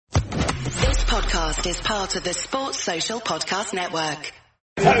podcast is part of the Sports Social Podcast Network.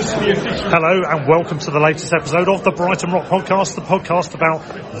 Hello and welcome to the latest episode of the Brighton Rock Podcast, the podcast about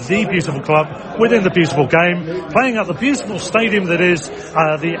the beautiful club within the beautiful game, playing at the beautiful stadium that is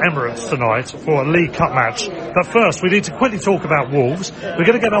the Emirates tonight for a League Cup match. But first, we need to quickly talk about Wolves. We're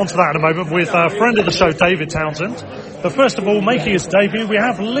going to get on to that in a moment with a friend of the show, David Townsend. But first of all, making his debut, we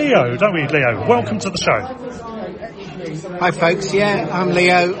have Leo, don't we, Leo? Welcome to the show. Hi folks, yeah, I'm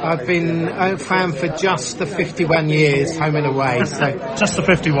Leo. I've been a fan for just the 51 years, home and away. So just the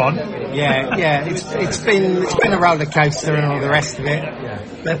 51? Yeah, it's been a roller coaster and all the rest of it.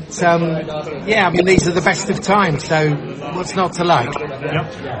 But I mean, these are the best of times, so what's not to like?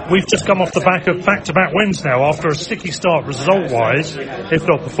 Yep. We've just come off the back of back-to-back wins now after a sticky start result-wise, if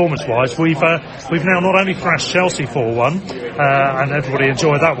not performance-wise. We've now not only thrashed Chelsea 4-1, and everybody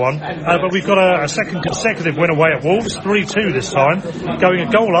enjoyed that one, but we've got a second consecutive win away at Wolves, 3-2 this time, going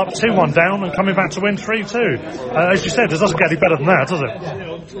a goal up, 2-1 down, and coming back to win 3-2. As you said, it doesn't get any better than that, does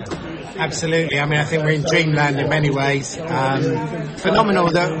it? Absolutely. I mean, I think we're in dreamland in many ways. Phenomenal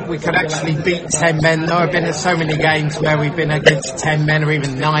that we could actually beat 10 men. There have been so many games where we've been against 10 men or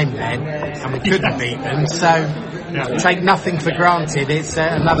even 9 men and we couldn't beat them. So take nothing for granted. It's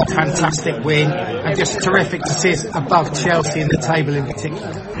another fantastic win and just terrific to see us above Chelsea in the table in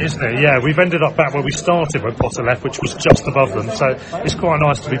particular. Isn't it? Yeah, we've ended up back where we started when Potter left, which was just above them. So it's quite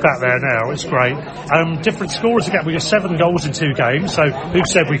nice to be back there now. It's great. Different scorers again. We got 7 goals in 2 games. So who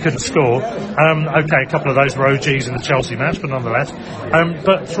said we couldn't score? Okay, a couple of those were OGs in the Chelsea match, but nonetheless.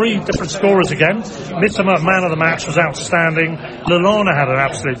 But 3 different scorers again. Mitoma, man of the match, was outstanding. Lallana had an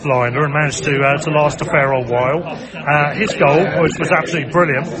absolute blinder and managed to last a fair old while. His goal was absolutely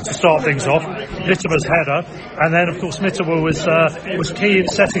brilliant to start things off. Mittoma's header, and then of course Mitoma was key in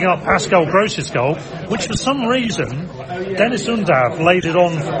setting up Pascal Gross's goal, which for some reason Dennis Undav laid it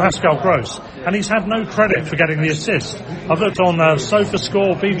on for Pascal Gross, and he's had no credit for getting the assist. I've looked on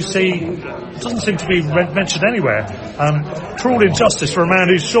SofaScore, BBC, doesn't seem to be mentioned anywhere. Cruel injustice for a man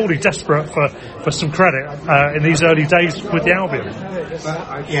who's surely desperate for some credit in these early days with the Albion.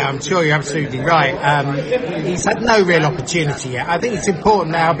 Yeah, I'm sure you're absolutely right. He's had no real opportunity yet. I think it's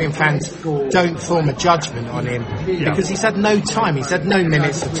important that Albion fans don't form a judgment on him because he's had no time. He's had no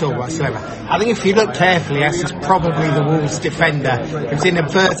minutes at all whatsoever. I think if you look carefully, this is probably the Wolves defender who's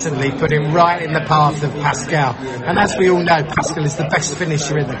inadvertently put him right in the path of Pascal. And as we all know, Pascal is the best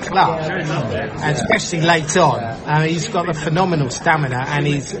finisher in the club, and especially late on. He's got a phenomenal stamina, and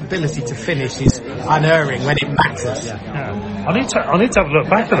his ability to finish is unerring when it matters. Yeah. I need to have a look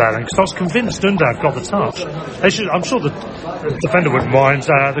back at that because I was convinced Undav got the touch. I'm sure the defender wouldn't mind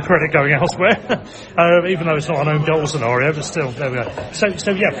the credit going elsewhere, even though it's not an own goal scenario, but still, there we go.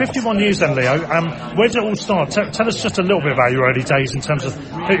 So yeah, 51 years then, Leo. Where did it all start? Tell us just a little bit about your early days in terms of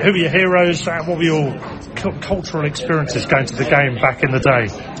who were your heroes, what were your cultural experiences going to the game back in the day?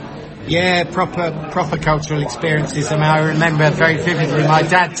 Yeah, proper cultural experiences. I mean, I remember very vividly my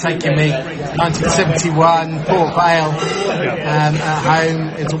dad taking me 1971 Port Vale at home.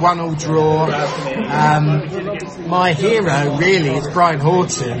 It's a 1-1 draw. My hero really is Brian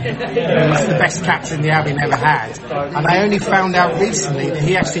Horton, who was the best captain the Albion ever had. And I only found out recently that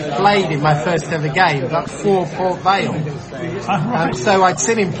he actually played in my first ever game, but for Port Vale. So I'd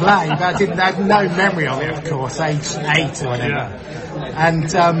seen him play, but I had no memory of it, of course, age 8 or whatever.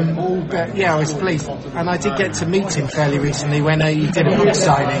 And I was pleased, and I did get to meet him fairly recently when he did a book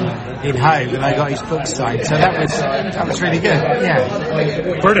signing in Hove, and I got his book signed. So that was really good.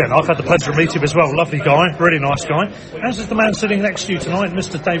 Yeah, brilliant. I've had the pleasure of meeting him as well. Lovely guy, really nice guy. As is the man sitting next to you tonight,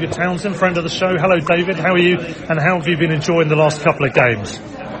 Mr. David Townsend, friend of the show. Hello, David. How are you? And how have you been enjoying the last couple of games?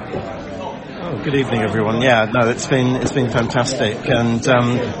 Good evening, everyone. Yeah, no, it's been fantastic, and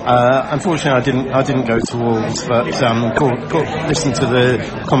unfortunately, I didn't go to Wolves, but listened to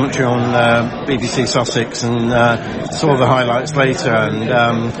the commentary on BBC Sussex and saw the highlights later,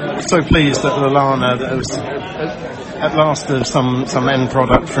 and so pleased that Lallana, that was at last some end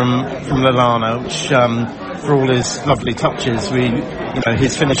product from Lallana, which for all his lovely touches,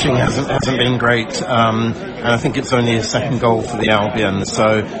 his finishing hasn't been great, and I think it's only his second goal for the Albion,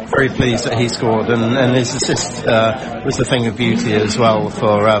 so very pleased that he scored, and his assist was a thing of beauty as well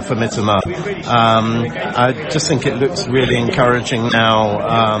for Mitoma. I just think it looks really encouraging now,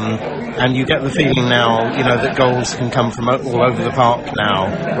 and you get the feeling now, that goals can come from all over the park now,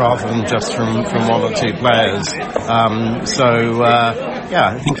 rather than just from 1 or 2 players.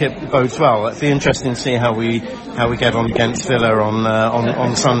 I think it bodes well. It'll be interesting to see how we get on against Villa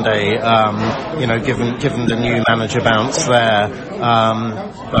on Sunday. Given the new manager bounce there,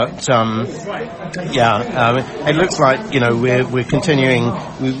 it looks like we're continuing.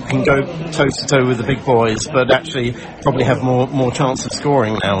 We can go toe to toe with the big boys, but actually probably have more chance of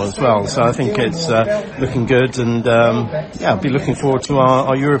scoring now as well. So I think it's looking good, and I'll be looking forward to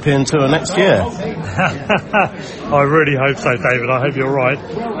our European tour next year. I really hope so, David. I hope you're right.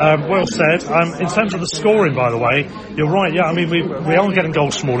 Well said. In terms of the scoring, by the way, you're right. Yeah, I mean we aren't getting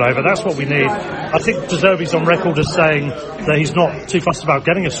goals from all over. That's what we need. I think De Zerbi's on record as saying that he's not too fussed about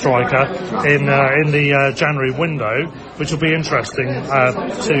getting a striker in the January window, which will be interesting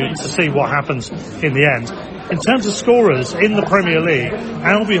to see what happens in the end. In terms of scorers in the Premier League,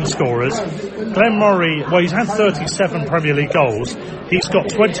 Albion scorers, Glenn Murray, well, he's had 37 Premier League goals. He's got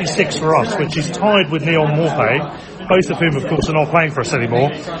 26 for us, which is tied with Neon Morphe, both of whom, of course, are not playing for us anymore.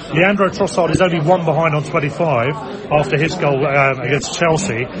 Leandro Trossard is only one behind on 25 after his goal against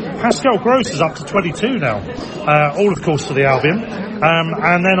Chelsea. Pascal Gross is up to 22 now, all, of course, for the Albion.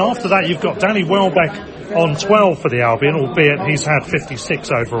 And then after that, you've got Danny Welbeck on 12 for the Albion, albeit he's had 56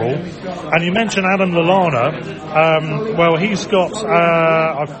 overall. And you mentioned Adam Lallana. Well, he's got,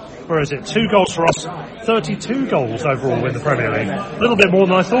 2 goals for us, 32 goals overall in the Premier League. A little bit more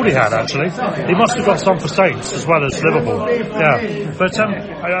than I thought he had, actually. He must have got some for Saints as well as Liverpool. Yeah. But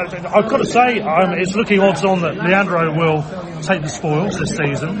I've got to say, it's looking odds on that Leandro will take the spoils this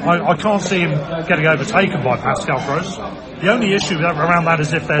season. I can't see him getting overtaken by Pascal Gross. The only issue around that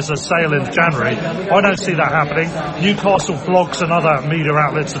is if there's a sale in January. I don't see that happening. Newcastle vlogs and other media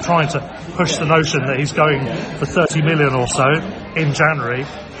outlets are trying to push the notion that he's going for 30 million or so in January.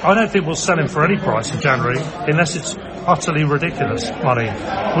 I don't think we'll sell him for any price in January unless it's utterly ridiculous money.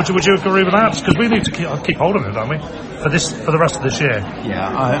 Would you agree with that? Because we need to keep hold of him, don't we? For the rest of this year. Yeah,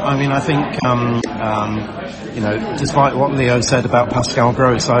 I think despite what Leo said about Pascal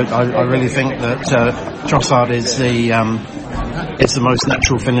Gross, I really think that Trossard is the most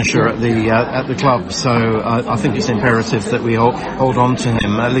natural finisher at the club. So I think it's imperative that we hold on to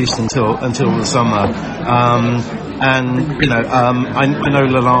him at least until the summer. I know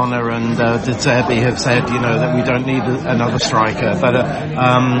Lallana and De Zerbi have said, that we don't need another striker. But,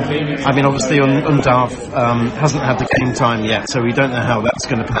 obviously Undav hasn't had the game time yet, so we don't know how that's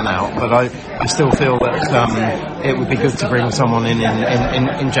going to pan out. But I still feel that it would be good to bring someone in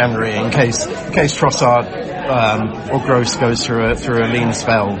January in case Trossard or Gross goes through a lean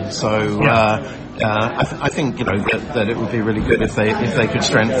spell. So. Yeah. I think that it would be really good if they could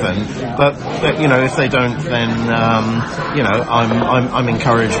strengthen, but if they don't, then I'm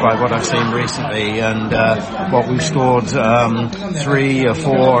encouraged by what I've seen recently and what we've scored 3 or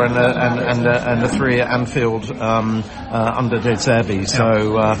 4 and a 3 at Anfield under De Zerbi.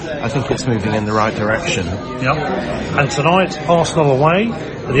 So I think it's moving in the right direction. Yep. And tonight, Arsenal away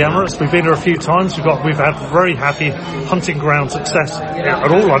at the Emirates. We've been here a few times. We've had very happy hunting ground success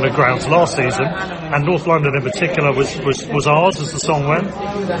at all London grounds last season, and North London in particular was ours as the song went.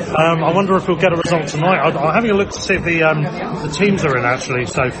 I wonder if we'll get a result tonight. I'm having a look to see if the teams are in actually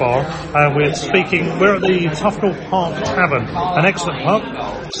so far. We're at the Tufnell Park Tavern, an excellent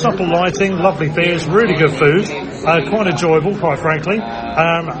pub, subtle lighting, lovely beers, really good food, quite enjoyable, quite frankly.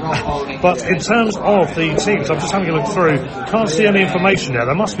 But in terms of the teams, I'm just having a look through, can't see any information yet.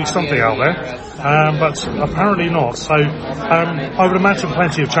 There must be something out there, but apparently not. So I would imagine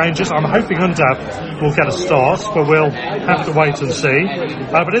plenty of changes. I'm hoping Undav will get a start, but we'll have to wait and see.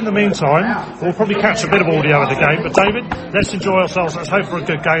 But in the meantime, we'll probably catch a bit of audio of the game. But David, let's enjoy ourselves. Let's hope for a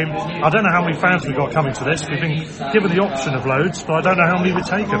good game. I don't know how many fans we've got coming to this. We've been given the option of loads, but I don't know how many we've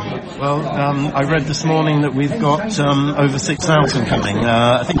taken. Well, I read this morning that we've got over 6,000 coming.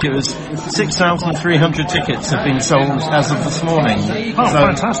 I think it was 6,300 tickets have been sold as of this morning. Oh, so,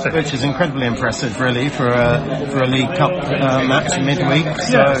 fantastic! Which is incredibly impressive, really, for a League Cup match midweek.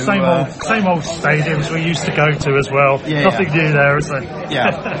 Yeah, so, same old stadiums we used to go to as well. Yeah, nothing new there, is there?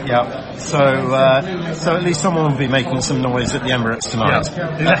 Yeah. So at least someone will be making some noise at the Emirates tonight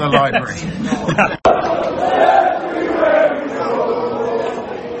at the library. Amen.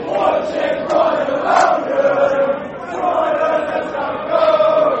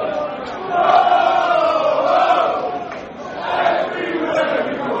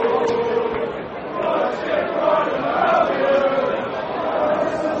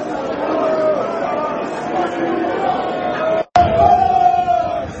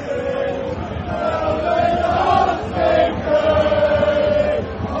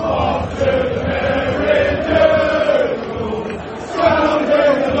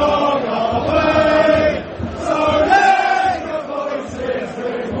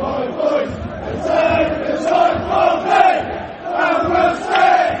 Do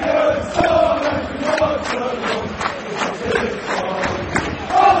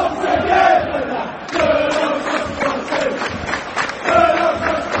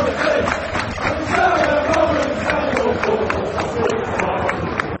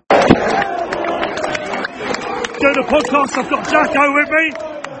the podcast, I've got Jacko with me.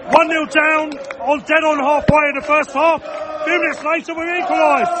 1-0 down, dead on halfway in the first half. A few minutes later, we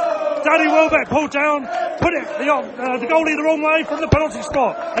equalised. Danny Welbeck pulled down, put it the goalie the wrong way from the penalty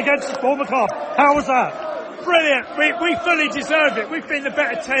spot against former club. How was that? Brilliant. We fully deserved it. We've been the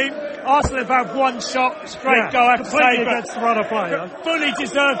better team. Arsenal have had one shot. Straight goal, I have to say, against the run of play. Fully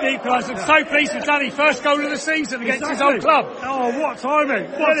deserved the equaliser. I'm so pleased with Danny. First goal of the season against his old club. Oh, what timing.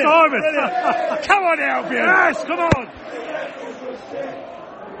 What Brilliant. timing. Brilliant. Come on, Albion. Yes, come on.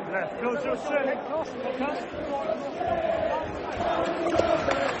 Left goes your shit.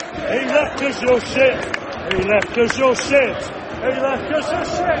 He left us your shit. He left us your shit. He left us your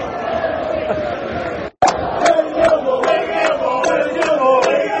shit.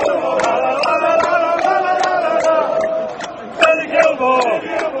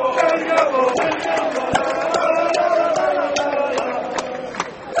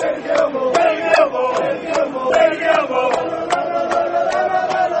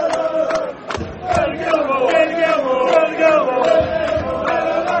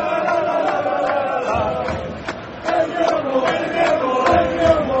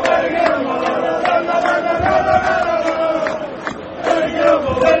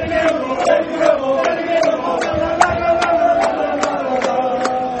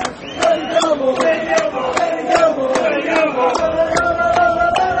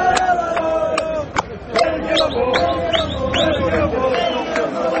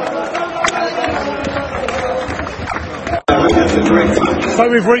 So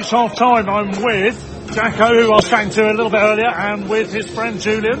we've reached half time. I'm with Jacko, who I was chatting to a little bit earlier, and with his friend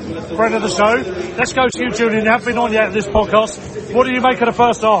Julian, friend of the show. Let's go to you, Julian. You haven't been on yet at this podcast. What do you make of the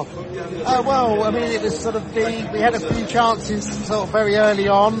first half? Well, I mean, it was sort of we had a few chances sort of very early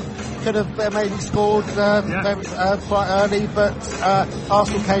on. Could have maybe scored quite early, but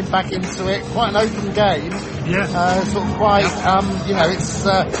Arsenal came back into it. Quite an open game. Yeah. Sort of quite, it's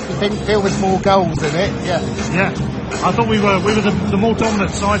the thing filled with more goals in it. Yeah. Yeah. I thought we were the more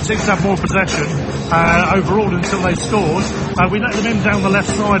dominant side, seemed to have more possession overall until they scored. We let them in down the left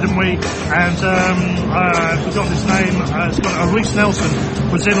side, didn't we? And I've forgotten his name. Reece Nelson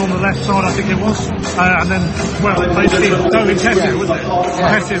was in on the left side, I think it was. And then, basically, Nketiah, wasn't it?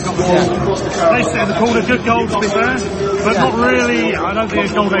 Nketiah got the ball. They set in the corner, good goal to be fair, but not really, I don't think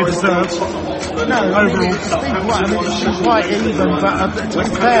a goal they deserved. No, it's been quite even, but to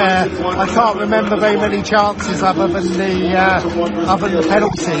be fair, I can't remember very many chances other than the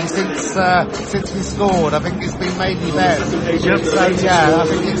penalty since we scored. I think it's been mainly them. Yep. So I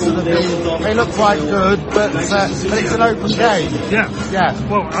think it's sort of they look quite good, but it's an open game. Yeah.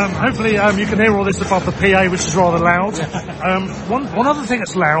 Well, hopefully you can hear all this above the PA, which is rather loud. One other thing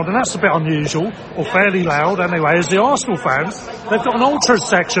that's loud, and that's a bit unusual, or fairly loud anyway, is the Arsenal fans. They've got an ultras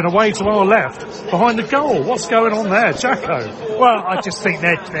section away to our left, behind the goal. What's going on there, Jacko? Well, I just think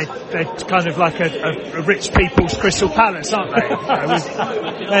they're kind of like a rich people's Crystal Palace, aren't they?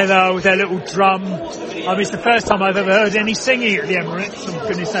 With their little drum. I mean, it's the first time I've ever heard any singing at the Emirates, and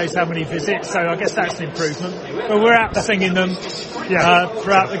goodness knows how many visits, so I guess that's an improvement. But we're out singing them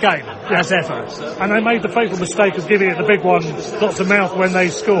throughout the game, as ever. And they made the fatal mistake of giving it the big one lots of mouth when they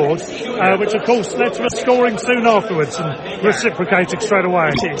scored, which of course led to us scoring soon afterwards and reciprocating straight away.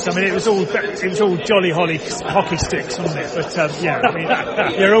 It is. I mean, it was all jolly hockey sticks, wasn't it? But I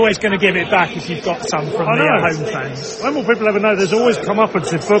mean, you're always going to give it back if you've got some from the home fans. When will people ever know there's always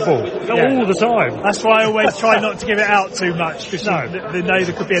comeuppance in football? All the time. That's why I always try not to give it out too much, because they know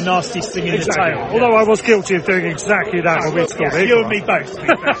there could be a nasty sting in the tail. Although I was guilty of doing exactly that when we scored. You and me both.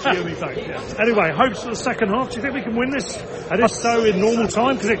 You and me both, yeah. Anyway, hopes for the second half. Do you think we can win this? And if so, in normal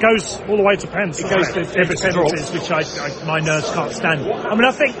time? Because it goes all the way to pens. It goes to penalties, which my nerves can't stand. I mean,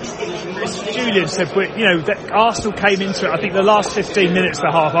 I think, as Julian said, that Arsenal came into it. I think the last 15 minutes of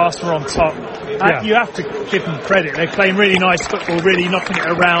the half, Arsenal were on top. You have to give them credit. They're playing really nice football, really knocking it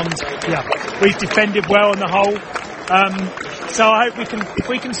around. Yeah. We've defended well on the whole. So I hope if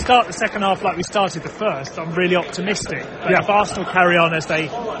we can start the second half like we started the first, I'm really optimistic. But if Arsenal carry on as they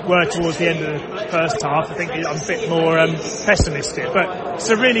were towards the end of the first half, I think I'm a bit more pessimistic. But it's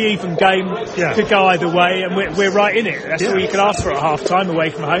a really even game. Could go either way, and we're right in it. That's all you can ask for at half time away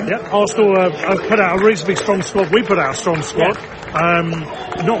from home. Arsenal put out a reasonably strong squad. We put out a strong squad.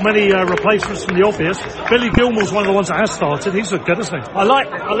 Not many replacements from the obvious. Billy Gilmore's one of the ones that has started. He's looked good, hasn't he? I like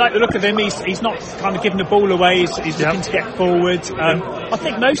the look of him. He's not kind of giving the ball away. He's looking to get forward. I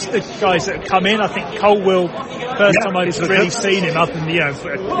think most of the guys that have come in, I think Colwill, first time I've really seen him, other than a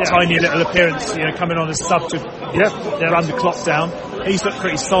tiny little appearance, coming on as sub to run the clock down. He's looked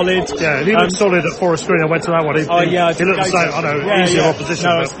pretty solid. Yeah, he looked solid at Forest Green. I went to that one. He looked the same. I know, easier opposition,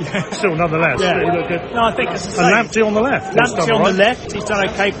 but still nonetheless. Yeah. He looked good. No, I think it's the same. And Lamptey on the left. Lamptey on the left. He's done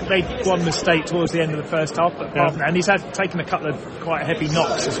okay. They made one mistake towards the end of the first half, but apart from that, and he's taken a couple of quite heavy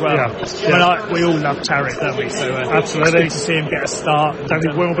knocks as well. We all love Tarrant, don't we? So absolutely. It's good to see him get a start.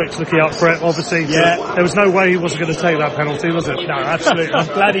 Danny Welbeck's looking up for it, obviously. There was no way he wasn't going to take that penalty, was it? No, absolutely. I'm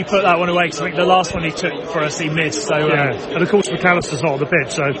glad he put that one away, because I think the last one he took for us he missed. So and of course McAllister's not on the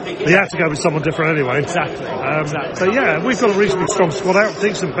pitch, so he had to go with someone different anyway. Exactly. So we've got a reasonably strong squad out,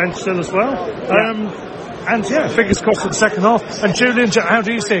 decent bench still as well. And fingers crossed for the second half. And Julian, how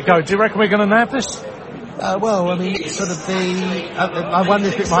do you see it go? Do you reckon we're going to nab this? Well, I mean, I wonder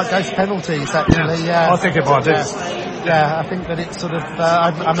if it might go to penalties, actually. I think it might do. I think that it's sort of,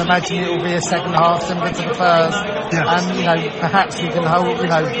 I'm imagining it will be a second half similar to the first. And, perhaps we can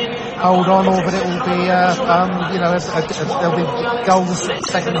hold on, or but it will be, there'll be goals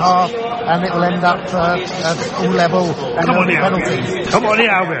second half, and it'll end up all level, and Come on, penalties. Come on,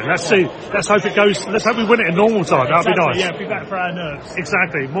 Albion. Let's see. Let's hope it goes. Let's hope we win it in normal time. That'd be nice. Yeah, be back for our nerves.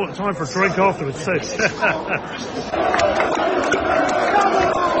 Exactly. More time for a drink afterwards too.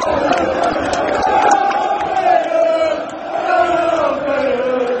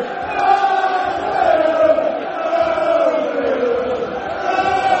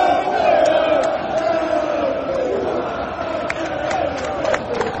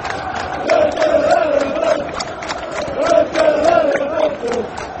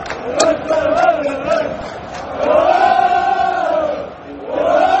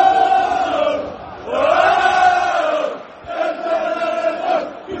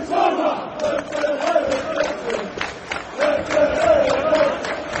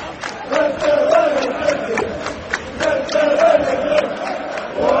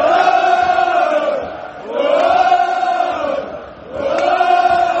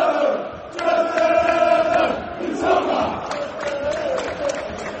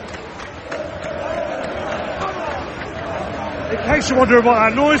 Wondering what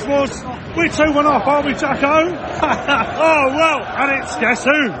that noise was. We're 2-1 up, aren't we, Jacko? Oh, well. And it's guess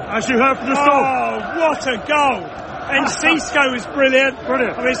who, as you heard from the song. Oh, what a goal. And Xisco was brilliant.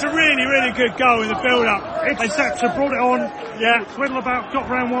 Brilliant. I mean, it's a really, really good goal in the build-up. Exception, brought it on. Twiddle about, got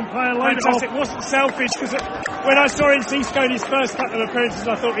round one player, laid it off. It wasn't selfish, because when I saw Xisco in his first couple of appearances,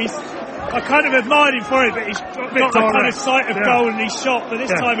 I thought I kind of admired him for it, but he's got that kind of sight of goal and he's shot. But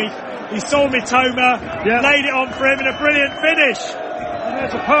this time he saw Mitoma, laid it on for him, and a brilliant finish. And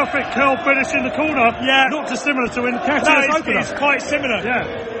there's a perfect curl finish in the corner. Not dissimilar to Nketiah's opener. It's quite similar.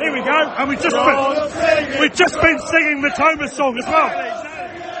 Here we go. And we've just been singing Mitoma's song as well.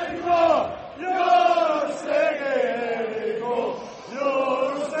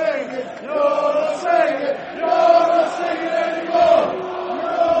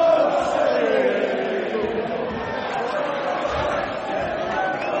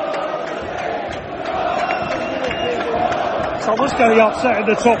 Someone's getting upset in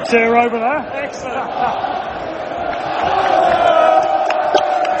the top tier over there. Excellent.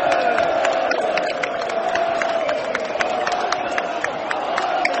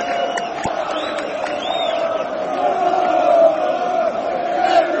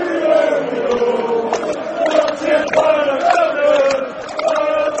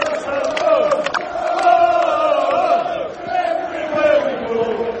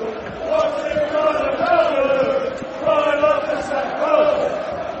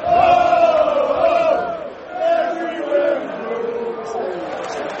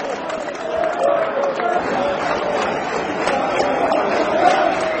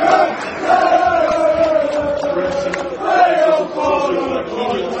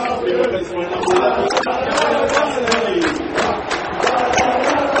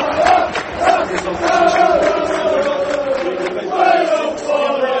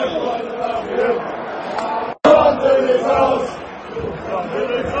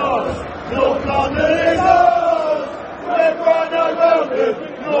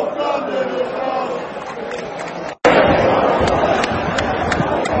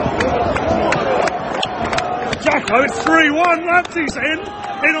 Oh, it's 3-1. Lamptey's in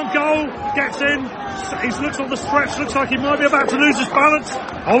on goal, gets in. He looks on the stretch, looks like he might be about to lose his balance.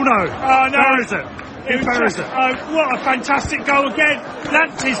 Oh no! Oh no! Buries it. He buries it. What a fantastic goal again!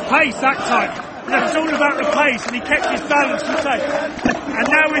 Lamptey's pace that time. Yeah. It's all about the pace, and he kept his balance. And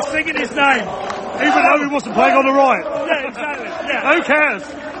now we're singing his name, even though he wasn't playing on the right. Yeah, exactly. Yeah. Who cares?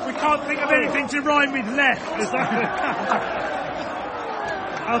 We can't think of anything to rhyme with left. Exactly.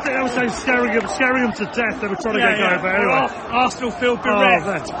 I think they were saying scaring him to death. They were trying to get going, but anyway. Arsenal feel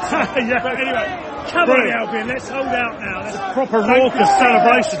bereft. Yeah. But anyway, come on, Albion, let's hold out now. Proper raucous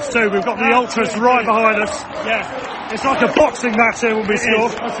celebrations too. We've got the ultras right behind us. Yeah. It's like a boxing match here when we score.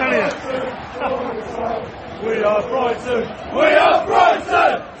 I tell you. We are Brighton. We are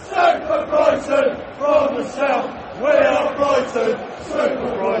Brighton. Super Brighton from the south. We are Brighton.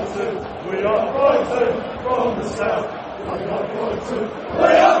 Super Brighton. We are Brighton from the south. We are Brighton. We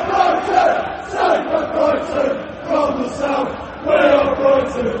are Brighton. Super Brighton from the south. We are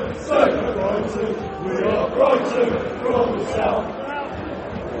Brighton. Super Brighton. We are Brighton from the south.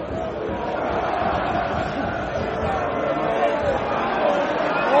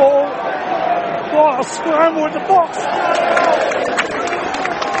 Oh, what a scramble in the box!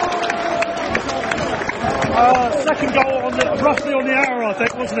 Second goal roughly on the hour, I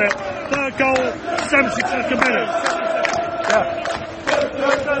think, wasn't it? Third goal, 72nd minute. Yeah.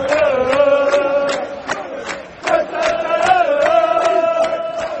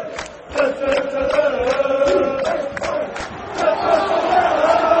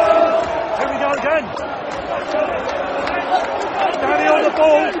 Here we go again. Danny on the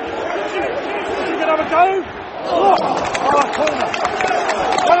ball. Is he going to have a go? Oh, corner.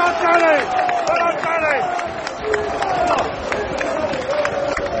 Well done, Danny. Well done, Danny.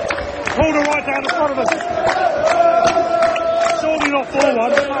 Corner right down the front of us. Surely not 4-1.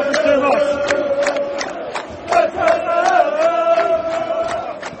 That was too much.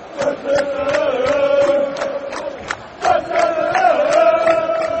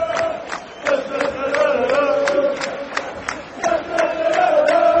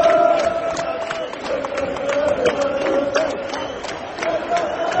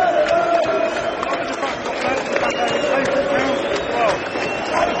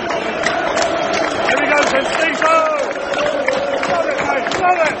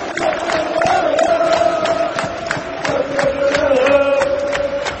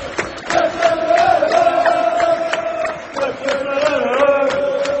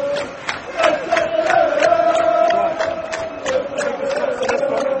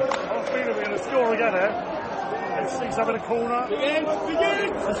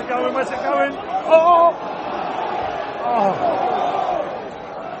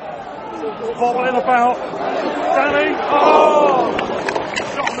 Bobbling about. Danny. Oh!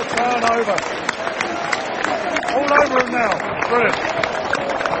 Shot on the turnover. All over him now. Brilliant.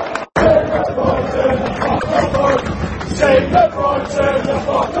 Save the Brighton, the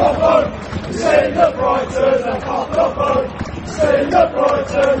fuck off home. Save the Brighton, the fuck off home. Save the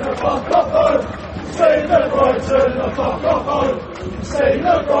Brighton, the fuck off home. Save the Brighton, the fuck off home. Save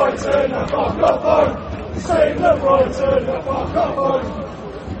the Brighton, the fuck off home. Save the Brighton, the fuck off home.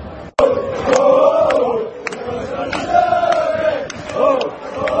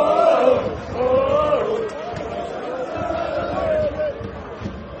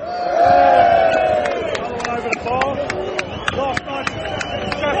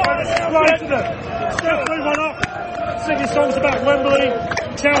 Singing songs about Wembley.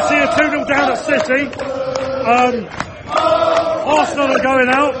 Chelsea are 2-0 down at City. Arsenal are going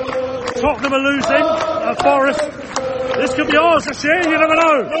out. Tottenham are losing. Forest. This could be ours this year, you never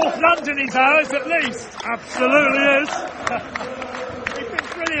know. North London is ours at least. Absolutely is. We've been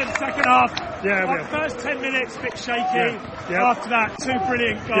brilliant second half. Yeah, like first 10 minutes, a bit shaky. Yeah. After that, 2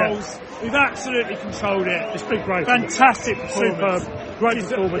 brilliant goals. Yeah. We've absolutely controlled it. It's been great. Fantastic performance. Superb. Great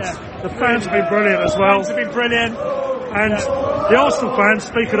performance. Yeah. The fans have been brilliant as well. Fans have been brilliant. And the Arsenal fans,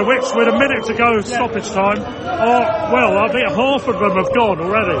 speaking of which, with a minute to go stoppage time, I think half of them have gone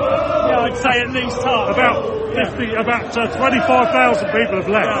already. Yeah, I'd say at least half. About 25,000 people have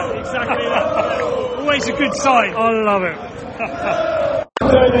left. Yeah, exactly that. Always a good sign. I love it.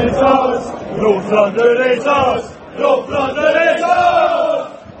 London is ours. North London is ours. North London is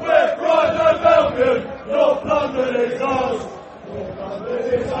ours. We're Brighton and Albion. North London is ours. North London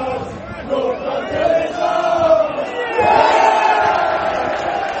is ours. North London is ours.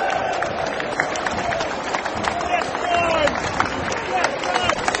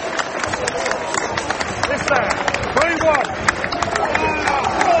 It's there. 3-1.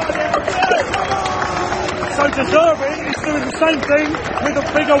 So deserving is doing the same thing with a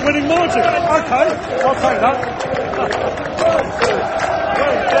bigger winning margin. Okay, I'll take that.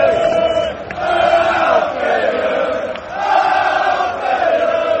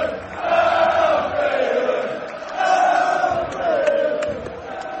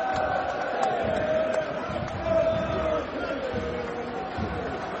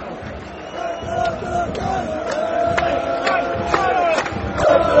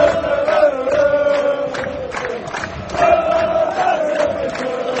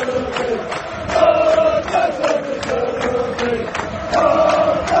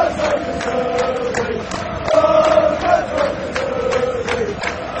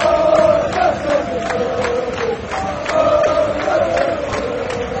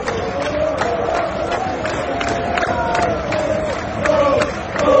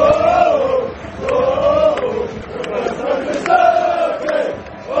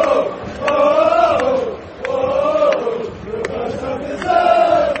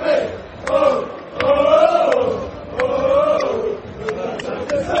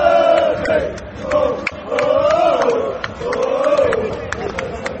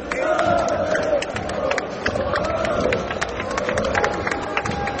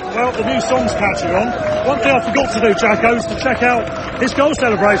 the new songs catching on. One thing I forgot to do, Jacko, is to check out his goal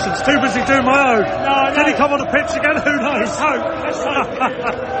celebrations. Too busy doing my own. No. Did he come on the pitch again? Who knows? Let's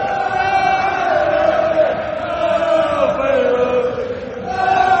hope.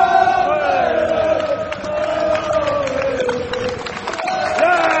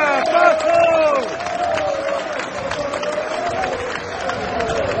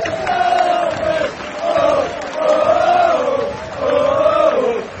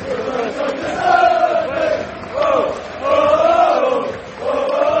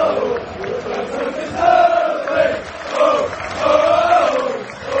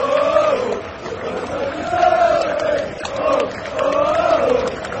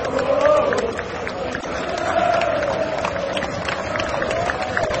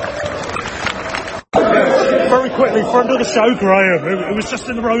 Friend of the show, Graham, who was just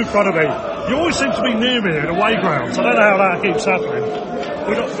in the row in front of me. You always seem to be near me at away grounds. I don't know how that keeps happening.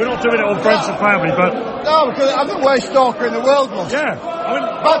 We're not doing it on friends and family, but... No, because I'm the worst stalker in the world, Mus. Yeah, I mean...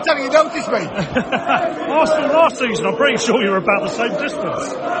 About time you noticed me. Arsenal last season, I'm pretty sure you were about the same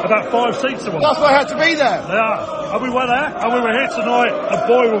distance. About 5 seats away. That's why I had to be there. Yeah, and we were there, and we were here tonight, and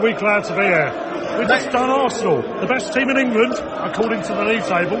boy were we glad to be here. We've just done Arsenal, the best team in England, according to the league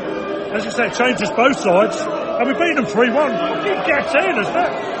table. As you said, changes both sides. And we beat them 3-1. Fucking get in, isn't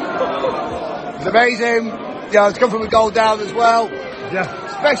it? It's amazing. Yeah, it's come from a goal down as well. Yeah.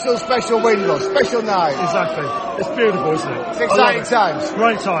 Special win, Gus. Special night. Exactly. It's beautiful, isn't it? It's exciting times.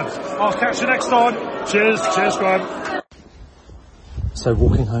 Great times. I'll catch you next time. Cheers. Cheers, Graham. So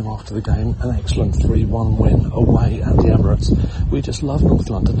walking home after the game, an excellent 3-1 win away at the Emirates. We just love North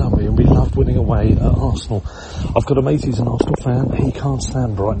London, don't we? And we loved winning away at Arsenal. I've got a mate who's an Arsenal fan. He can't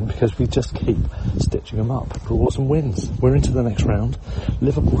stand Brighton because we just keep stitching them up for awesome wins. We're into the next round.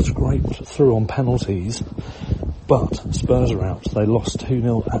 Liverpool scraped through on penalties, but Spurs are out. They lost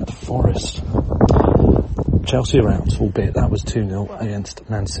 2-0 at Forest. Chelsea are out, albeit that was 2-0 against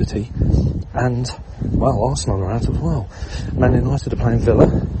Man City. And, well, Arsenal are out as well. Man United are playing Villa.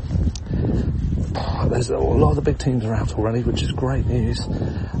 There's a lot of the big teams are out already, which is great news.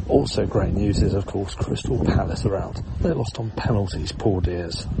 Also great news is, of course, Crystal Palace are out. They lost on penalties, poor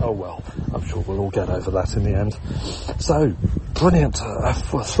dears. Oh well, I'm sure we'll all get over that in the end. So, brilliant.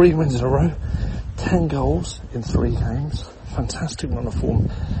 For 3 wins in a row, 10 goals in 3 games. Fantastic run of form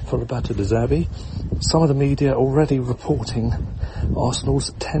for Roberto De Zerbi. Some of the media already reporting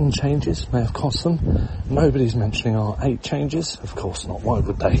Arsenal's 10 changes may have cost them. Nobody's mentioning our 8 changes. Of course not, why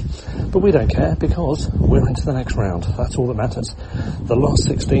would they? But we don't care because we're into the next round. That's all that matters. The last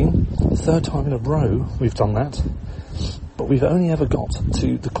 16, third time in a row we've done that. But we've only ever got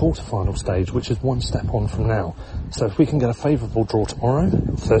to the quarter-final stage, which is 1 step on from now. So if we can get a favourable draw tomorrow,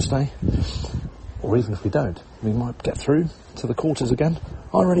 Thursday, or even if we don't, we might get through to the quarters again.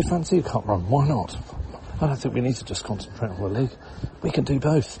 I really fancy a cup run. Why not? I don't think we need to just concentrate on the league. We can do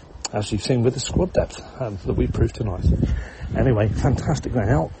both, as you've seen with the squad depth that we proved tonight. Anyway, fantastic night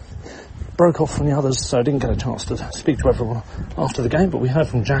out. Broke off from the others, so I didn't get a chance to speak to everyone after the game, but we heard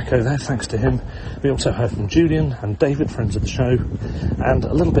from Jacko there, thanks to him. We also heard from Julian and David, friends of the show, and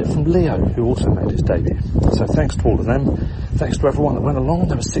a little bit from Leo, who also made his debut. So thanks to all of them. Thanks to everyone that went along.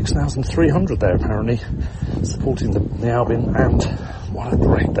 There were 6,300 there, apparently, supporting the Albion, and what a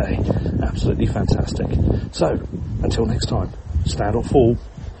great day. Absolutely fantastic. So, until next time, stand or fall,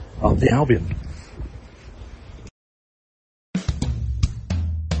 up the Albion.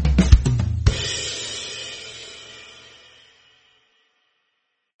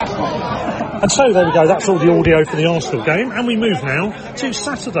 And so there we go, that's all the audio for the Arsenal game, and we move now to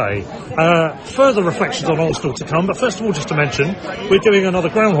Saturday. Further reflections on Arsenal to come, but first of all, just to mention, we're doing another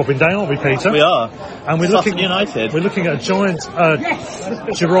ground hopping day, aren't we, Peter? We are. And we're looking United. We're looking at a giant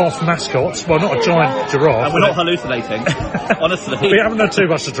giraffe mascot. Well, not a giant giraffe. And we're not hallucinating, honestly. We haven't had too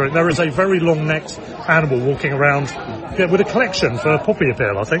much to drink. There is a very long-necked animal walking around with a collection for puppy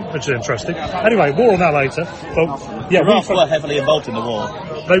appeal, I think, which is interesting. Anyway, more on that later. But, yeah, giraffes were heavily involved in the war.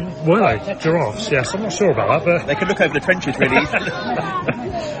 They were, giraffes, yes. I'm not sure about that, but... They could look over the trenches really easily.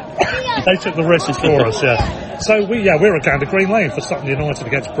 They took the risks for us, yeah. So, we're at Gander Green Lane for Sutton United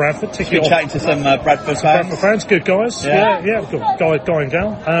against Bradford. Been chatting to some Bradford fans. Bradford fans, good guys. Yeah, good guy and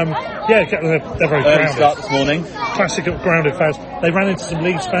gal. They're very grounded. Start this morning. Classic grounded fans. they ran into some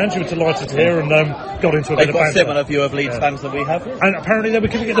Leeds fans. You were delighted to hear, and got into a bit They've of got a banter. similar view of Leeds fans that we have. And apparently they were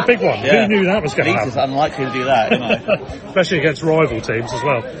going to get the big one. Yeah. Who knew that was going to Leeds happen? is unlikely to do that, you know. Especially against rival teams as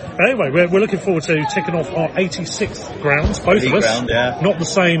well. But anyway, we're looking forward to ticking off our 86th grounds, both of us. Ground, yeah. Not the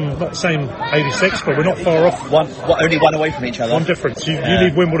same 86, but we're not far off. Only one away from each other. One difference. You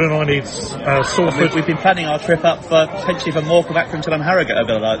need Wimbledon, I need Salford. We've been planning our trip up for potentially for Morecambe, Accrington and Harrogate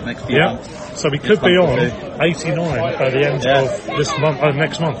over the next few months. So we could be on 89 by the end of this month,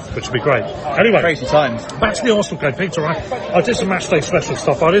 next month, which would be great. Anyway, crazy times. Back to the Arsenal game, Peter. I did some matchday special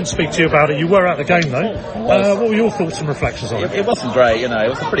stuff. I didn't speak to you about it. You were at the game though. What were your thoughts and reflections on it? It wasn't great, you know. It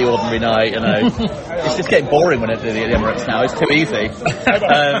was a pretty ordinary night, you know. It's just getting boring when it's at the Emirates now. It's too easy.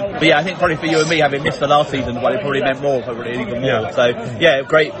 But yeah, I think probably for you and me, having missed the last season, well, it probably meant more, probably even more. Yeah. So yeah,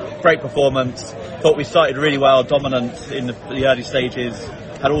 great performance. Thought we started really well, dominant in the early stages.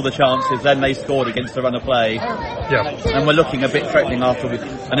 Had all the chances, then they scored against the run of play. Yeah. And we're looking a bit threatening after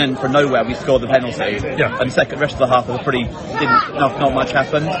and then from nowhere we scored the penalty. Yeah. And the rest of the half was not much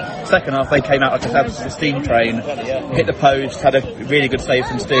happened. Second half they came out like a steam train, hit the post, had a really good save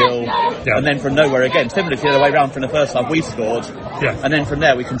from Steele, and then from nowhere again, similar to the other way around from the first half, we scored. Yeah. And then from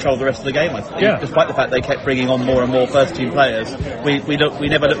there we controlled the rest of the game. I think. Yeah. Despite the fact they kept bringing on more and more first team players, we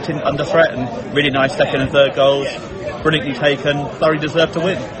never looked under threat, and really nice second and third goals. Brilliantly taken, thoroughly deserved to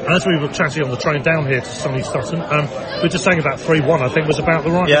win. And as we were chatting on the train down here to sunny Sutton, we were just saying about 3-1, I think was about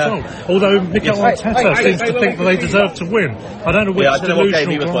the right result. Although Mikel Arteta seems to think that they deserve to win. I don't know which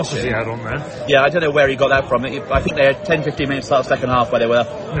delusional glasses he had on there. Yeah, I don't know where he got that from. I think they had 10-15 minutes start second half where they were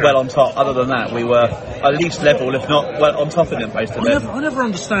well on top. Other than that, we were at least level, if not well on top of them most of them. I never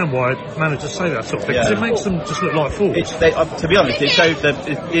understand why managers say that sort of thing, because it makes them just look like fools. To be honest, it showed that,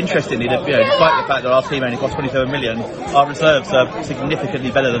 interestingly, that despite the fact that our team only cost 27 million, our reserves are significantly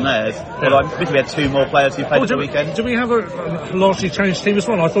better than theirs. Although I think we had two more players who played at the weekend. Do we have a largely changed team as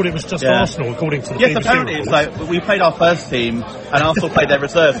well? I thought it was just Arsenal, according to the BBC. Yes, apparently it's like we played our first team and Arsenal played their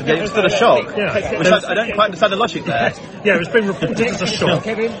reserves, and it was still a shock. Which I don't quite understand the logic there. Yeah, it's been reported as a shock.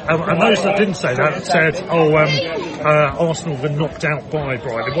 And those that didn't say that said, Arsenal were knocked out by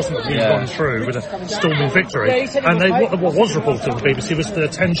Brighton. It wasn't that we won through with a storming victory. And what was reported on the BBC was the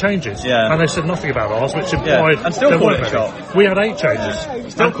 10 changes. Yeah. And they said nothing about ours, which implied and still call it a shock. We had 8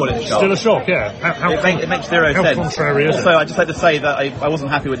 changes. Still call it a shock. Still a shock, yeah. It makes zero sense. Contrary is it? Also, I just had to say that I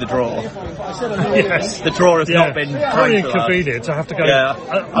wasn't happy with the draw. Yes. The draw has not been very inconvenient to have to go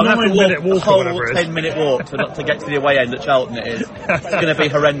I'll have to walk a whole 10-minute walk to get to the away end at Charlton. It is. It's going to be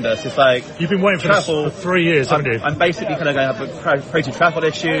horrendous. It's like you've been waiting for this for 3 years, haven't you? I'm basically going to have crazy travel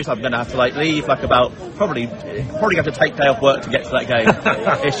issues. I'm going to have to leave probably have to take day off work to get to that game.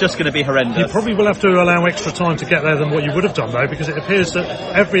 It's just going to be horrendous. You probably will have to allow extra time to get there than what you would have done though, because it appears that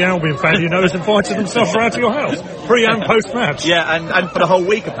every Albion fan you know has invited themselves round to your house pre and post match. Yeah, and for the whole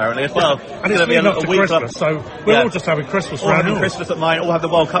week apparently as well. And it's leading up to Christmas, so we're all just having Christmas round. All having Christmas at mine. All have the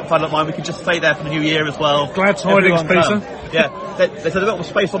World Cup final at mine. We can just stay there for the New Year as well. Glad tidings, Peter. Yeah, there's a little bit of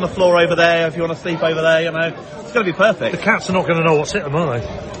space on the floor over there if you want to sleep over there. It's going to be perfect. The cats are not going to know what's hit them, are they?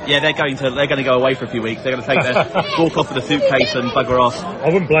 Yeah, they're going to go away for a few weeks. They're going to take their walk off with a suitcase and bugger off. I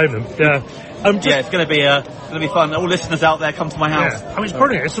wouldn't blame them. Yeah. It's going to be fun. All listeners out there, come to my house. Yeah. I mean, it's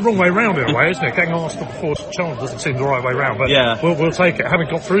brilliant. It's the wrong way round in a way, isn't it? Getting Arsenal before Charlton doesn't seem the right way round, but we'll take it. Having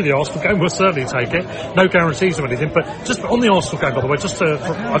got through the Arsenal game, we'll certainly take it. No guarantees or anything, but just on the Arsenal game, by the way,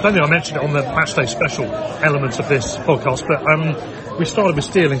 I don't think I mentioned it on the matchday special elements of this podcast, but we started with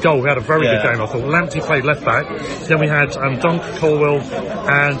Steele in goal. We had a very good game, I thought. Lamptey played left back. Then we had Dunk, Colwell,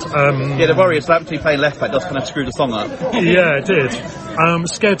 and the Warriors. Lamptey playing left back does kind of screw the song up. Yeah, it did.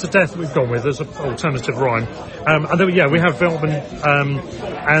 Scared to Death we've gone with as an alternative rhyme. And then we have Veltman,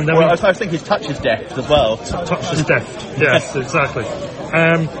 and then I think his touch is deft as well. Touch is deft. Yes, exactly.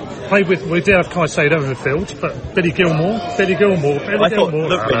 We did have Caicedo in the field, but Billy Gilmore I thought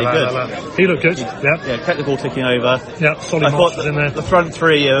looked really good. He looked good. Yeah, kept the ball ticking over. Yeah, solid marches in there. The front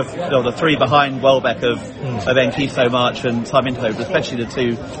three the three behind Welbeck of Enkiso March and Sarmiento, especially the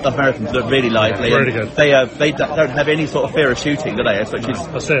two South Americans, look really lively. Really good. They don't have any sort of fear of shooting, do they? Which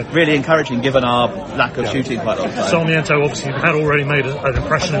is really encouraging given our lack of shooting quite a lot of time. Sarmiento obviously had already made an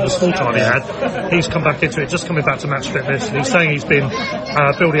impression in the small time he had. He's come back into it, just coming back to match fitness, and he's saying he's been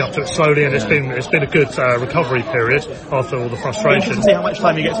building up to into it slowly, and it's been a good recovery period after all the frustration. To see how much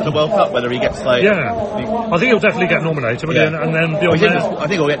time he gets at the World Cup, whether he gets I think he'll definitely get nominated, and then I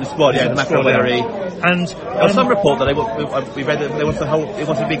think he'll get in the squad. No matter whether he. And there was some report that we read that he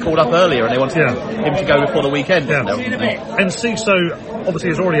wanted to be called up earlier, and they wanted him to go before the weekend. Yeah. And Ciso obviously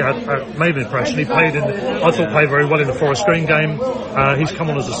has already made an impression. He played very well in the Forest Green game. He's come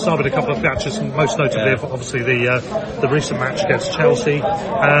on as a sub in a couple of matches, most notably obviously the recent match against Chelsea.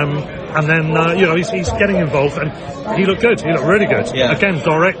 And then he's getting involved, and he looked good. He looked really good. Yeah. Again,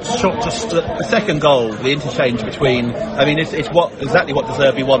 direct shot. Just the second goal, the interchange between. I mean, it's exactly what De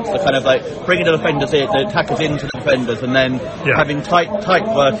Zerbi wants. The kind of like bringing the defenders in, the attackers into the defenders, and then having tight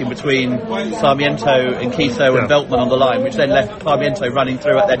working between Sarmiento and Kiso and Veltman on the line, which then left Sarmiento running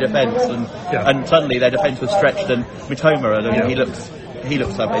through at their defence, and suddenly their defence was stretched, and Mitoma, he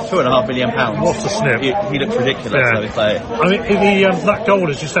looks like it's £2.5 million. What a snip! He looks ridiculous. I mean, that goal,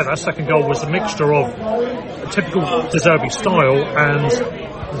 as you said, that second goal was a mixture of typical De Zerbi style and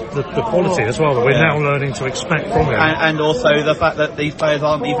the quality as well that we're now learning to expect from him, and also the fact that these players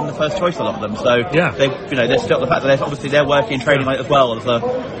aren't even the first choice, a lot of them. So they're still the fact that they're working and training as well as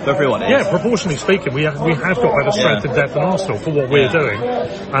everyone is. Yeah, proportionally speaking, we have got better strength and depth than Arsenal for what we're doing.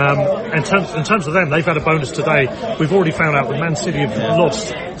 In terms of them, they've had a bonus today. We've already found out that Man City have lost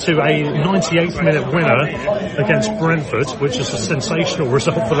to a 98th minute winner against Brentford, which is a sensational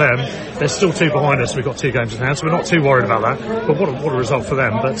result for them. They're still 2 behind us. We've got 2 games in hand, so we're not too worried about that. But what a result for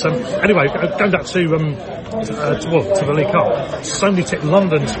them. But anyway, going back to the League Cup,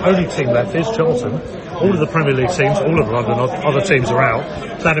 London's only team left is Charlton. All of the Premier League teams, all of the London other teams are out.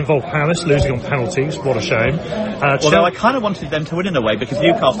 That involved Palace losing on penalties. What a shame. Although I kind of wanted them to win in a way, because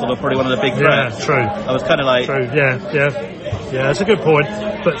Newcastle were probably one of the big threats. Yeah, true. I was kind of like... True, yeah, it's a good point.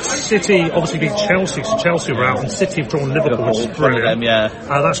 But City obviously beat Chelsea, so Chelsea were out, and City have drawn Liverpool, which is brilliant.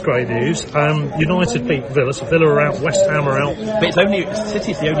 That's great news. United beat Villa, so Villa are out, West Ham are out. But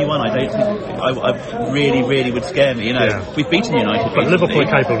City's the only one I don't think I really would scare me. We've beaten United, but Liverpool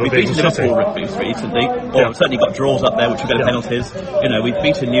are capable of beating Liverpool recently, or certainly got draws up there, which have got penalties. We've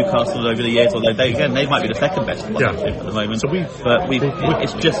beaten Newcastle over the years, although they might be the second best one at the moment. So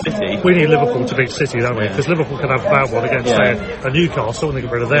it's just City. We need Liverpool to beat City, don't we? Because Liverpool can have a bad one against a Newcastle, and they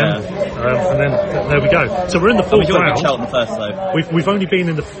get rid of them, and then there we go. So we're in the fourth round. Charlton first, though. We've only been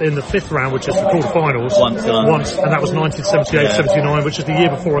in the fifth round, which is the quarterfinals once, and that was 1978-79, which is the year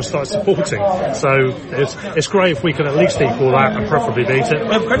before I started supporting. So it's great if we can at least equal that and preferably beat it.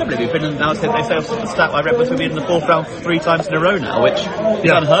 Well, incredibly, we've been in now. They say the stat I read was we've been in the fourth round 3 times in a row now, which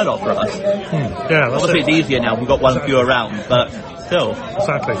is unheard of for us. Obviously, it's easier now. We've got one fewer round, but still.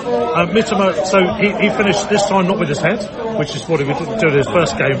 Exactly. Mitoma, so he finished this time not with his head, which is what he would do in his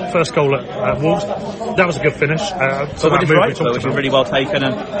first goal at Wolves. That was a good finish. So with his right foot, which was really well taken.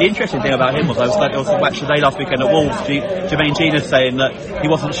 And the interesting thing about him was I was watching the day last weekend at Wolves. Jermaine Genius saying that he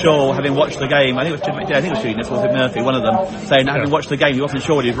wasn't sure, having watched the game. I think it was Genius, or was it Murphy, one of them, saying that having watched the game, he wasn't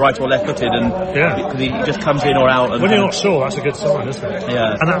sure whether he was right or left-footed, and because he just comes in or out. And, when you're not sure, that's a good sign, isn't it?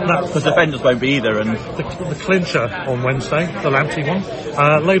 Yeah. And because defenders won't be either. And the clincher on Wednesday, the Lamptey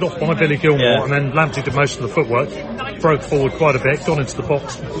one, laid off by Billy Gilmore, and then Lamptey did most of the footwork, broke forward quite a bit, got into the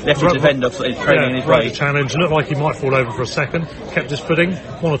box, left the defender training his way. The challenge, looked like he might fall over for a second, kept his footing,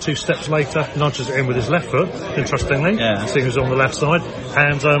 1 or 2 steps later nudges it in with his left foot, interestingly, seeing he was on the left side,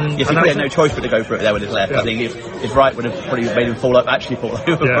 and he had no choice but to go for it there with his left. I think his right would have probably made him fall over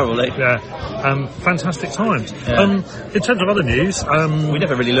probably. Fantastic times. In terms of other news, we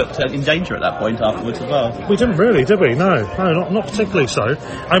never really looked in danger at that point afterwards as well. We didn't really, did we? No, not particularly so.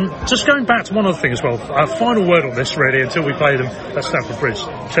 Just going back to one other thing as well, final word on this really until we play them at Stamford Bridge,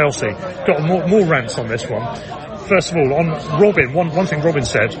 Chelsea. Got more rants on this one. First of all, on Robin, one thing Robin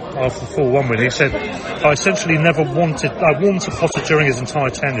said after the 4-1 win, he said, I essentially never warmed to Potter during his entire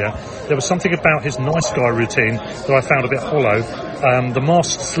tenure. There was something about his nice guy routine that I found a bit hollow. The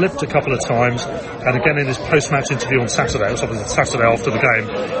mask slipped a couple of times, and again in his post-match interview on Saturday, it was obviously Saturday after the game,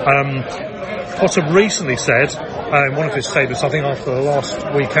 Potter recently said, in one of his statements, I think after the last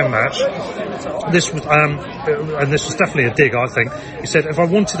weekend match, this was definitely a dig, I think. He said, if I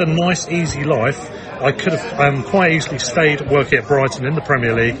wanted a nice, easy life, I could have quite easily stayed working at Brighton in the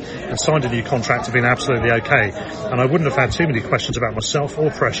Premier League and signed a new contract to being absolutely okay. And I wouldn't have had too many questions about myself or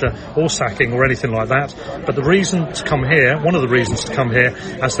pressure or sacking or anything like that. But the reason to come here, one of the reasons to come here,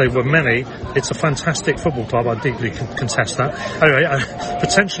 as they were many, it's a fantastic football club. I deeply contest that. Anyway,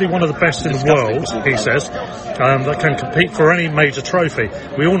 potentially one of the best in the world, he says, that can compete for any major trophy.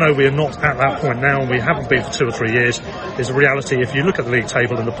 We all know we are not at that point now, and we haven't been for 2 or 3 years. There's a reality. If you look at the league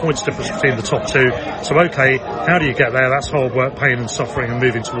table and the points difference between the top 2, So okay, how do you get there? That's hard work, pain and suffering, and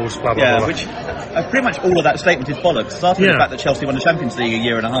moving towards blah blah blah. Which pretty much all of that statement is bollocks. Starting with the fact that Chelsea won the Champions League a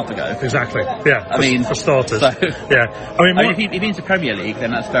year and a half ago. Exactly. Yeah. I mean, for starters. So, yeah. if he means the Premier League,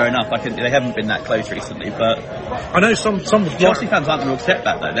 then that's fair enough. They haven't been that close recently, but I know some Chelsea fans aren't going to accept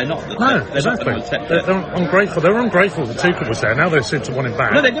that though. They're not. They're exactly. not going to accept it. They're ungrateful. They were ungrateful that Tuchel was there. Now they seem to want him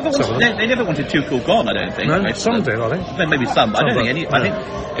back. No, they never wanted Tuchel gone. I don't think. No, some did. I think. Maybe some. I don't think any. I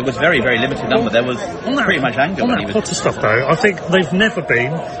think it was very, very limited number. There was pretty much anger. On that Potter stuff, though, I think they've never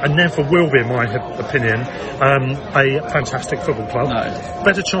been and never will be, in my opinion, a fantastic football club. No.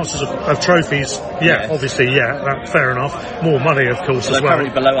 Better chances of trophies. Obviously, fair enough. More money, of course, as they're well.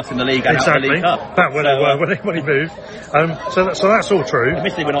 currently below us in the league and out of the League Cup. Back when they were when he moved. So that's all true.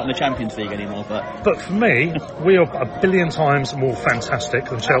 Admittedly, we're not in the Champions League anymore, but for me, we are a billion times more fantastic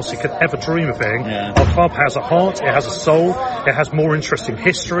than Chelsea could ever dream of being. Yeah. Our club has a heart, it has a soul, it has more interesting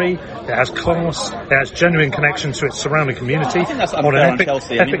history, it has class, it has genuine connection to its surrounding community. I think that's on an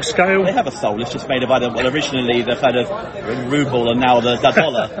Chelsea. epic scale. They have a soul. It's just made of originally the kind of ruble and now the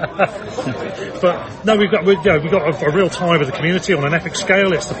dollar. But no, we've got a real tie with the community on an epic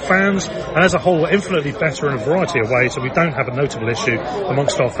scale. It's the fans, and as a whole, infinitely better in a variety of ways. So we don't have a notable issue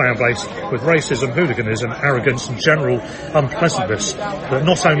amongst our fan base with racism, hooliganism, arrogance, and general unpleasantness that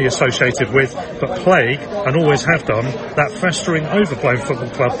not only associated with, but plague, and always have done, that festering, overblown football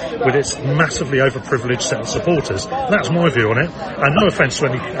club with its massively overprivileged set of supporters. That's my view on it. And no offence to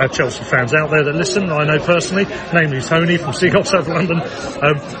any Chelsea fans out there that listen, I know personally, namely Tony from Seagulls over London.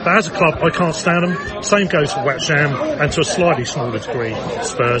 But as a club, I can't stand them. Same goes for West Ham, and to a slightly smaller degree,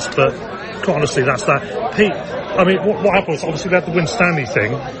 Spurs. But quite honestly, that's that. Pete, I mean, what happened was, obviously, they had the Win Stanley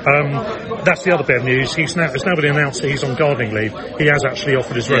thing. That's the other bit of news. It's now been announced that he's on gardening leave. He has actually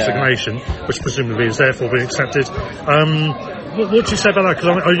offered his resignation, which presumably is therefore being accepted. What do you say about that?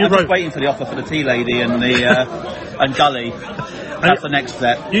 Because I'm just waiting for the offer for the tea lady and the and Gully. That's the next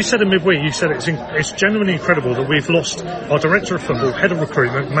step. You said in midweek, it's genuinely incredible that we've lost our director of football, head of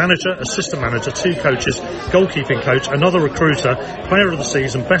recruitment, manager, assistant manager, 2 coaches, goalkeeping coach, another recruiter, player of the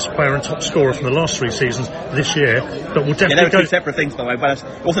season, best player and top scorer from the last 3 seasons this year. But we'll definitely they were 2 separate things, by the way. But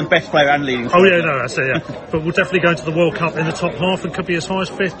it wasn't best player and leading scorer. Oh yeah, no, that's it. Yeah. But we'll definitely go into the World Cup in the top half and could be as high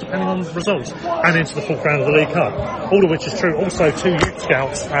as 5th, depending on results, and into the 4th round of the League Cup. All of which is true. Also, 2 youth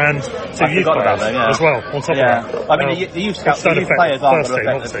scouts and 2 youth players as well. On top of that, I mean, the youth scouts. Players are going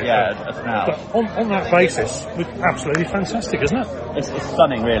to affect now. But on that basis, absolutely fantastic, isn't it? It's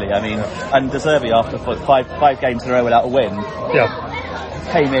stunning, really. I mean, and De Zerbi, after 5 games in a row without a win,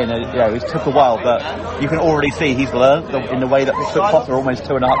 came in and it took a while, but you can already see he's learned in the way that it took Potter almost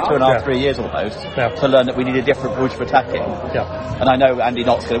 2.5, 3 years almost to learn that we need a different approach for attacking. And I know Andy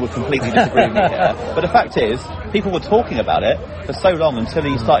Knoxville would completely disagree with me here, but the fact is, people were talking about it for so long until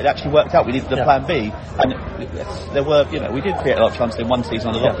he started actually worked out we needed a plan B, and there were, we did create a lot of chances in one season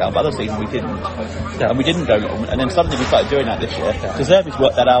on the lockdown, but other season we didn't, and we didn't go long, and then suddenly we started doing that this year. De Zerbi's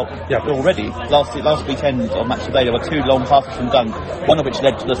worked that out already. Last weekend on Match of the Day there were 2 long passes from Dunk, one of which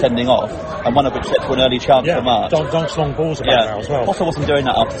led to the sending off, and one of which led to an early chance for March. Dunk's long balls about now as well. Potter wasn't doing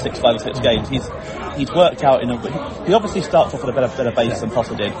that after 5 or 6 games. He's worked out he obviously starts off with a better base than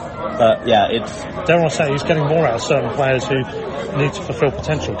Potter did, but it's... Dare I say, he's getting more out of certain players who need to fulfil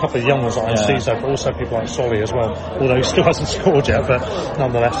potential. A couple of young ones like Enciso, but also people like Solly as well, although he still hasn't scored yet, but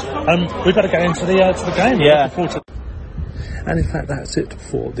nonetheless. We better get into the game. And in fact, that's it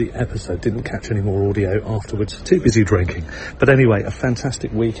for the episode. Didn't catch any more audio afterwards. Too busy drinking. But anyway, a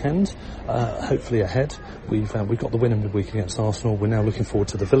fantastic weekend. Hopefully ahead. We've got the win in midweek against Arsenal. We're now looking forward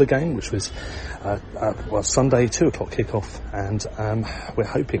to the Villa game, which was Sunday, 2:00 kickoff, and we're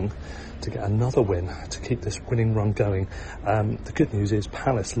hoping to get another win to keep this winning run going. The good news is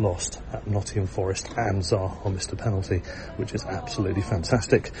Palace lost at Nottingham Forest and Zaha missed a penalty, which is absolutely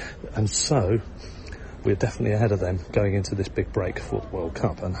fantastic. And so we're definitely ahead of them going into this big break for the World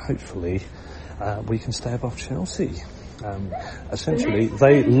Cup, and hopefully we can stay above Chelsea. Essentially,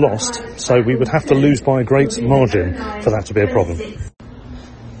 they lost, so we would have to lose by a great margin for that to be a problem.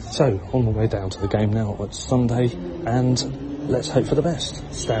 So, on the way down to the game now, it's Sunday, and let's hope for the best.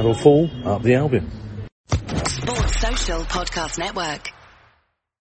 Stand or fall, up the Albion. Sports Social Podcast Network.